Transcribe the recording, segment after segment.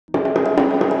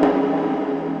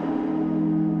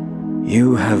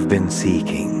You have been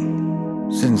seeking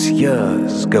since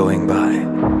years going by.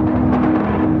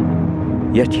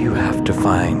 Yet you have to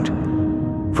find,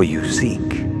 for you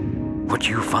seek what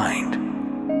you find.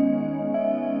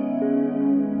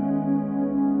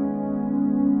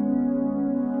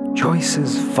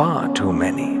 Choices far too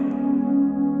many.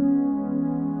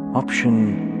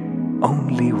 Option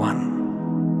only one.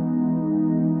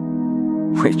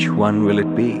 Which one will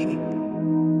it be?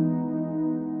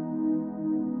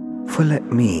 For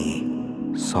let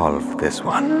me solve this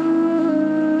one.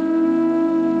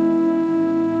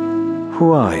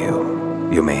 Who are you,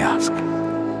 you may ask?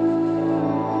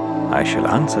 I shall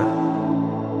answer.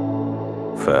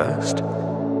 First,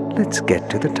 let's get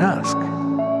to the task.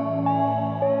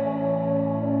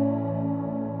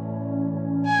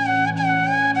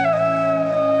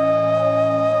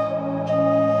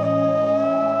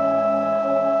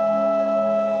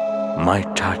 My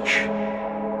touch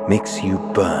makes you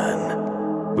burn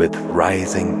with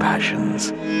rising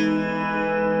passions.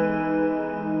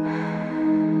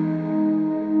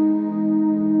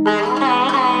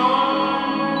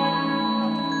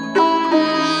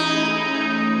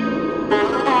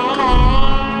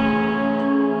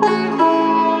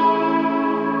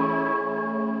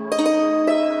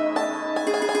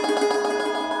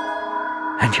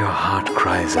 And your heart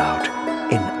cries out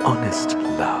in honest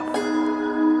love.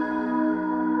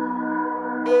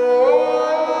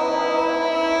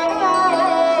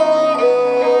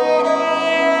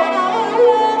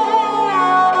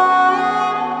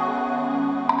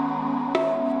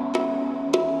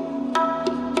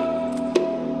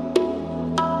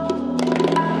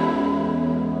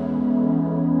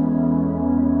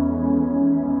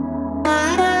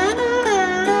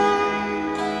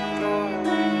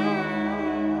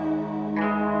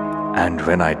 And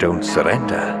when I don't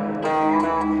surrender,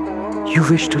 you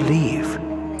wish to leave.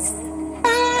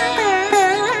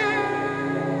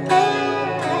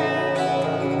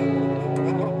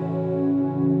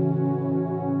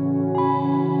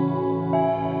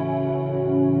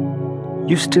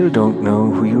 You still don't know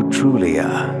who you truly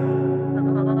are,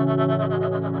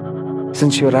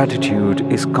 since your attitude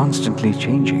is constantly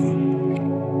changing.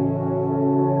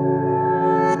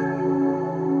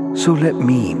 So let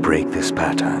me break this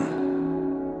pattern.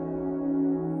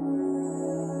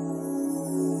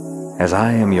 As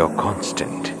I am your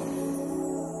constant,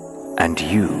 and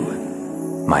you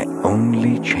my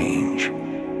only change,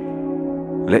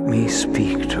 let me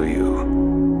speak to you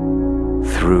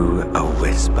through a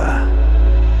whisper.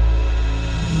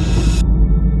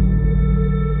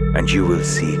 And you will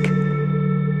seek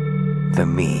the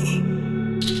me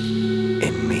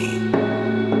in me.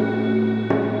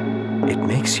 It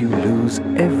makes you lose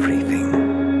everything,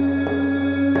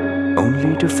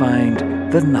 only to find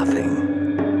the nothing.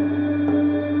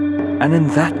 And in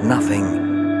that nothing,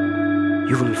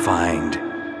 you will find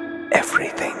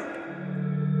everything.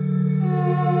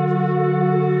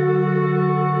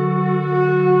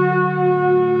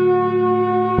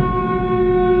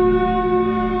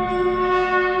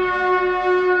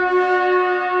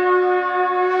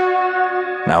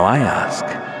 Now I ask,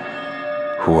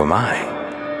 who am I?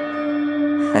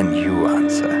 And you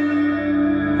answer,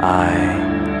 I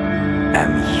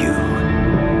am you.